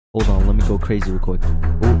Hold on, let me go crazy real quick.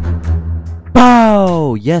 Ooh.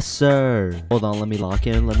 Bow! Yes, sir. Hold on, let me lock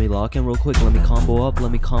in real quick. Let me combo up.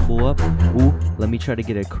 Ooh, let me try to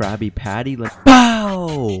get a Krabby Patty.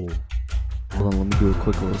 Bow! Hold on, let me do a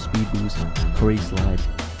quick little speed boost. Curry slide.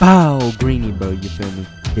 Bow! Greeny, bro, you feel me?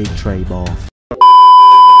 Big tray ball.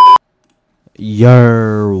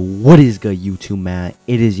 Yer, what is good, YouTube, man?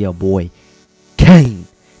 It is your boy, Kainn,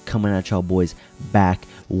 coming at y'all boys back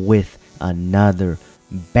with another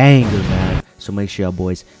banger, man. So make sure y'all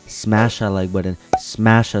boys smash that like button,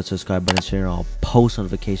 smash that subscribe button, turn on post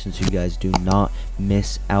notifications so you guys do not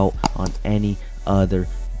miss out on any other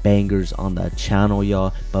bangers on the channel,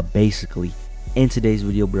 y'all. But basically, in today's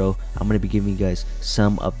video, bro, I'm gonna be giving you guys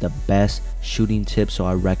some of the best shooting tips, so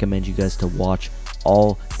I recommend you guys to watch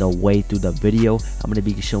all the way through the video. I'm gonna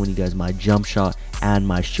be showing you guys my jump shot and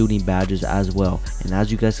my shooting badges as well. And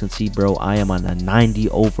as you guys can see, bro, I am on a 90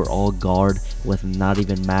 overall guard with not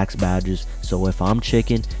even max badges. So if I'm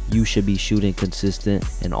chicken, you should be shooting consistent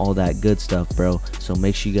and all that good stuff, bro. So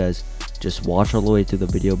make sure you guys just watch all the way through the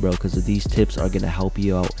video, bro, because these tips are gonna help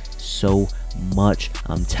you out so much,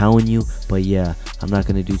 I'm telling you. But yeah, I'm not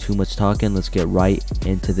gonna do too much talking. Let's get right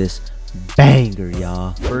into this banger,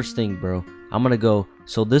 y'all. First thing, bro, I'm gonna go.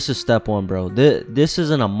 So this is step one, bro. This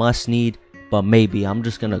isn't a must need, but maybe I'm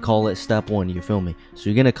just gonna call it step one, you feel me? So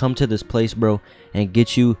you're gonna come to this place, bro, and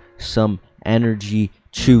get you some energy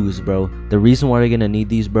chews, bro. The reason why you're gonna need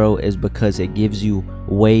these, bro, is because it gives you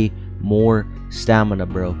way more stamina,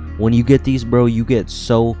 bro. When you get these, bro, you get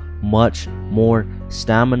so much more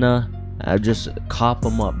stamina. Just cop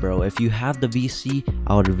them up, bro. If you have the VC,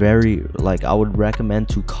 I would recommend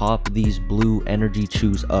to cop these blue energy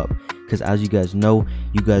chews up, because as you guys know,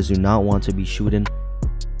 you guys do not want to be shooting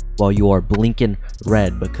while you are blinking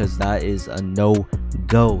red, because that is a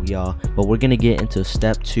no-go, y'all. But we're gonna get into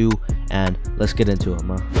step two, and let's get into it,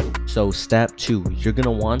 man. So step two, you're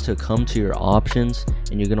gonna want to come to your options,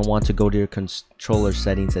 and you're gonna want to go to your controller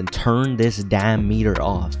settings and turn this damn meter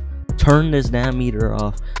off. Turn this damn meter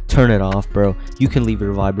off. Turn it off, bro. You can leave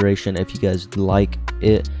your vibration if you guys like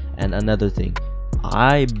it. And another thing,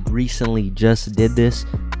 I recently just did this.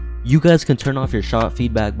 You guys can turn off your shot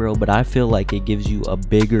feedback, bro, but I feel like it gives you a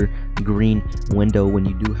bigger green window when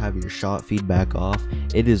you do have your shot feedback off.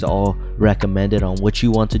 It is all recommended on what you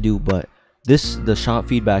want to do, but the shot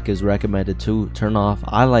feedback is recommended to turn off.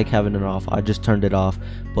 I like having it off. I just turned it off.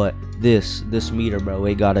 But this meter, bro,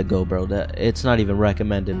 it gotta go, bro. It's not even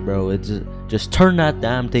recommended, bro. It's just turn that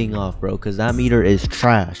damn thing off, bro, because that meter is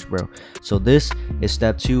trash, bro. So this is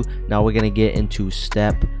step two. Now we're gonna get into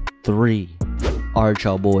step three. Alright,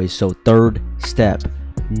 y'all boys, so third step,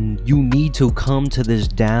 you need to come to this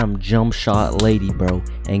damn jump shot lady, bro,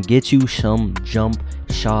 and get you some jump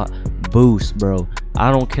shot boost, bro.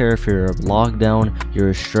 I don't care if you're a lockdown, you're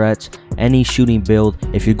a stretch, any shooting build.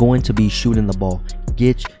 If you're going to be shooting the ball,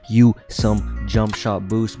 get you some jump shot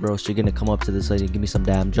boost, bro. So you're gonna come up to this lady, give me some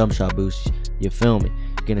damn jump shot boost, you feel me?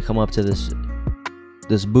 You're gonna come up to this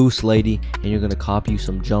boost lady, and you're gonna copy you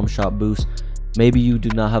some jump shot boost. Maybe you do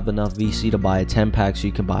not have enough VC to buy a 10 pack, so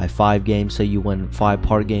you can buy 5 games. Say you win 5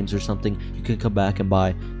 part games or something, you can come back and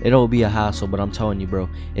buy. It'll be a hassle, but I'm telling you, bro,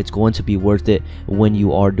 it's going to be worth it when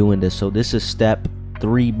you are doing this. So this is step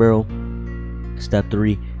three, bro. Step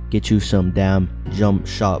three, get you some damn jump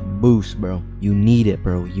shot boost, bro. You need it,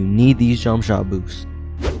 bro. You need these jump shot boosts.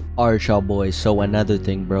 Alright, y'all boys, so another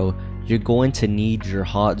thing, bro, you're going to need your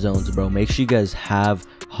hot zones, bro. Make sure you guys have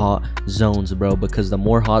hot zones, bro, because the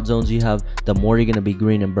more hot zones you have, the more you're gonna be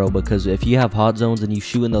greening, bro. Because if you have hot zones and you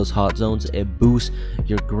shoot in those hot zones, it boosts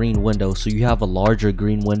your green window, so you have a larger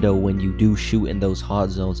green window when you do shoot in those hot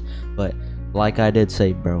zones. But like I did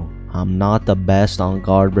say, bro, I'm not the best on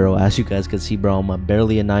guard, bro. As you guys can see, bro, I'm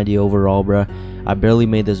barely a 90 overall, bro. I barely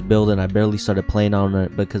made this build, and I barely started playing on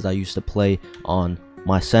it because I used to play on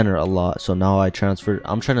my center a lot. So now I transferred.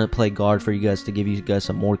 I'm trying to play guard for you guys to give you guys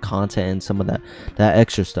some more content and some of that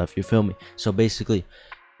extra stuff, you feel me? So basically,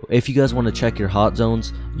 if you guys want to check your hot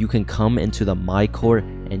zones, you can come into the my court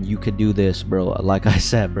and you could do this, bro. Like I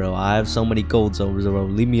said, bro, I have so many cold zones, bro.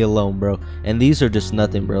 Leave me alone, bro. And these are just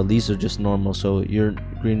nothing, bro. These are just normal, so your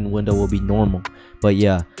green window will be normal. But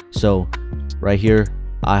yeah, so right here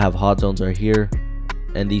I have hot zones right here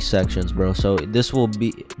and these sections, bro. So this will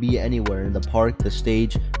be anywhere in the park, the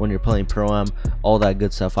stage, when you're playing pro-am, all that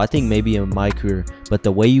good stuff. I think maybe in my career, but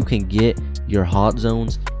the way you can get your hot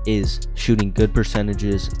zones is shooting good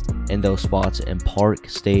percentages in those spots in park,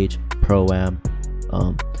 stage, pro-am,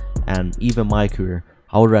 and even my career.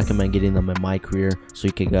 I would recommend getting them in my career so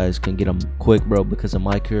you guys can get them quick, bro, because in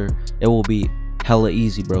my career it will be hella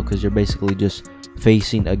easy, bro, because you're basically just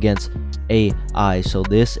facing against AI. So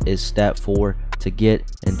this is step 4 to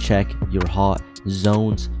get and check your hot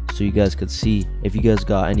zones, so you guys could see if you guys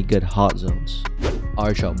got any good hot zones.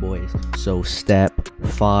 Alright y'all boys, so step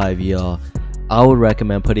 5, y'all, I would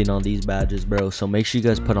recommend putting on these badges, bro. So make sure you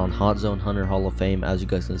guys put on Hot Zone Hunter Hall of Fame. As you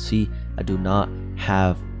guys can see, I do not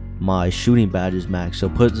have my shooting badges max, so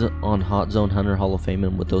put on Hot Zone Hunter Hall of Fame,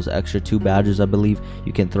 and with those extra 2 badges, I believe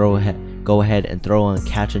you can go ahead and throw on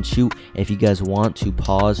catch and shoot. If you guys want to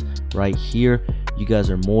pause right here, you guys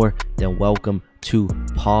are more than welcome to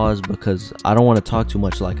pause, because I don't want to talk too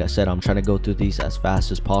much. Like I said, I'm trying to go through these as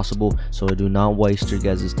fast as possible, so I do not waste your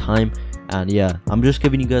guys' time. And yeah, I'm just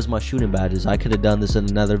giving you guys my shooting badges. I could have done this in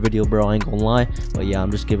another video, bro, I ain't gonna lie, but yeah, I'm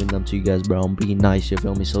just giving them to you guys, bro. I'm being nice, you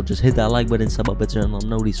feel me? So just hit that like button, sub up, turn on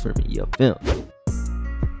notice for me, you feel me?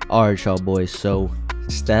 Alright y'all boys, so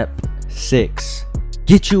step 6,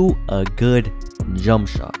 get you a good jump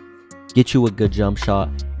shot. Get you a good jump shot.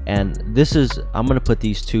 And this is, I'm gonna put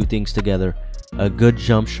these 2 things together: a good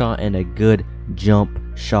jump shot and a good jump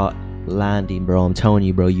shot landing, bro. I'm telling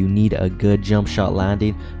you, bro, you need a good jump shot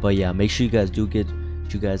landing. But yeah, make sure you guys do get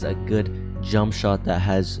you guys a good jump shot that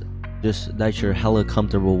has just that you're hella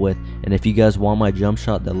comfortable with. And if you guys want my jump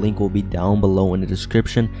shot, the link will be down below in the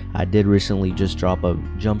description. I did recently just drop a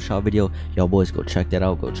jump shot video. Y'all boys go check that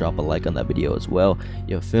out, go drop a like on that video as well,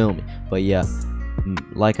 you feel me? But yeah,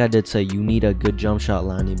 like I did say, you need a good jump shot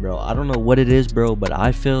landing, bro. I don't know what it is, bro, but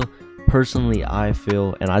I feel, personally, I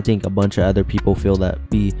feel, and I think a bunch of other people feel, that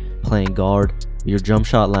be playing guard, your jump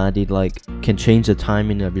shot landing like can change the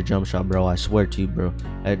timing of your jump shot, bro. I swear to you, bro.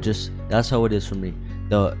 That's how it is for me.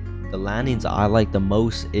 The landings I like the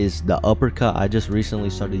most is the uppercut. I just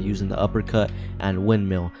recently started using the uppercut and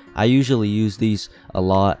windmill. I usually use these a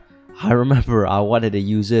lot. I remember I wanted to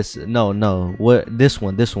use this. This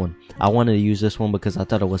one. I wanted to use this one because I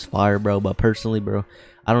thought it was fire, bro. But personally, bro,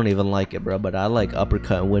 I don't even like it, bro. But I like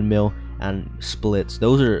uppercut and windmill and splits.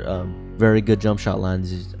 Those are very good jump shot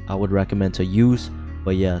lines I would recommend to use.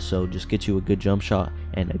 But yeah, so just get you a good jump shot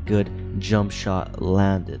and a good jump shot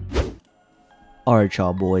landed. Alright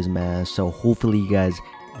y'all boys, man, so hopefully you guys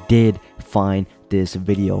did find this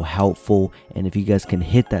video helpful, and if you guys can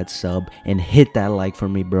hit that sub and hit that like for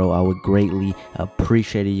me, bro, I would greatly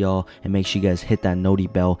appreciate it, y'all. And make sure you guys hit that noti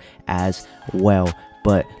bell as well.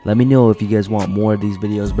 But let me know if you guys want more of these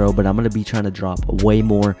videos, bro. But I'm gonna be trying to drop way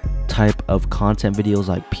more type of content videos,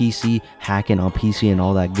 like PC hacking on PC and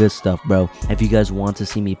all that good stuff, bro. If you guys want to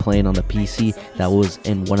see me playing on the PC, that was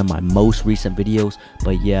in one of my most recent videos.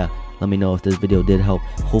 But yeah, let me know if this video did help.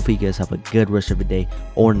 Hopefully you guys have a good rest of your day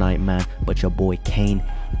or night, man. But your boy Kainn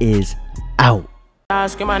is out.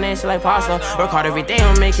 Scream my name, shit like pasta. Work hard every day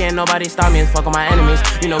on making nobody stop me and fuck with my enemies.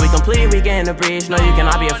 You know we complete, we get in the breach. No, you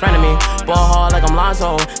cannot be a friend of me. Ball hard like I'm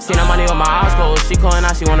Lonzo. See that money with my eyes closed. She calling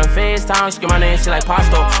out, she wanna FaceTime. Scream my name, shit like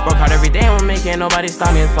pasta. Work hard every day on making nobody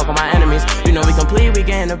stop me and fuck with my enemies. You know we complete, we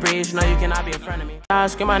get in the breach. No, you cannot be a friend of me.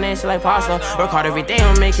 Scream my name, shit like pasta. Work hard every day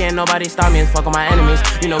on making nobody stop me and fuck with my enemies.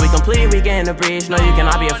 You know we complete, we get in the breach. No, you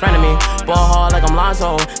cannot be a friend of me. Ball hard like I'm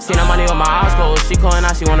Lonzo. See that money with my eyes closed. She calling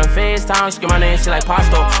out, she wanna FaceTime. Scream my name, shit like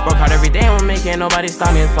pasta. Work hard every day on making nobody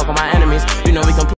stop me and fuck with my enemies. You know we complete.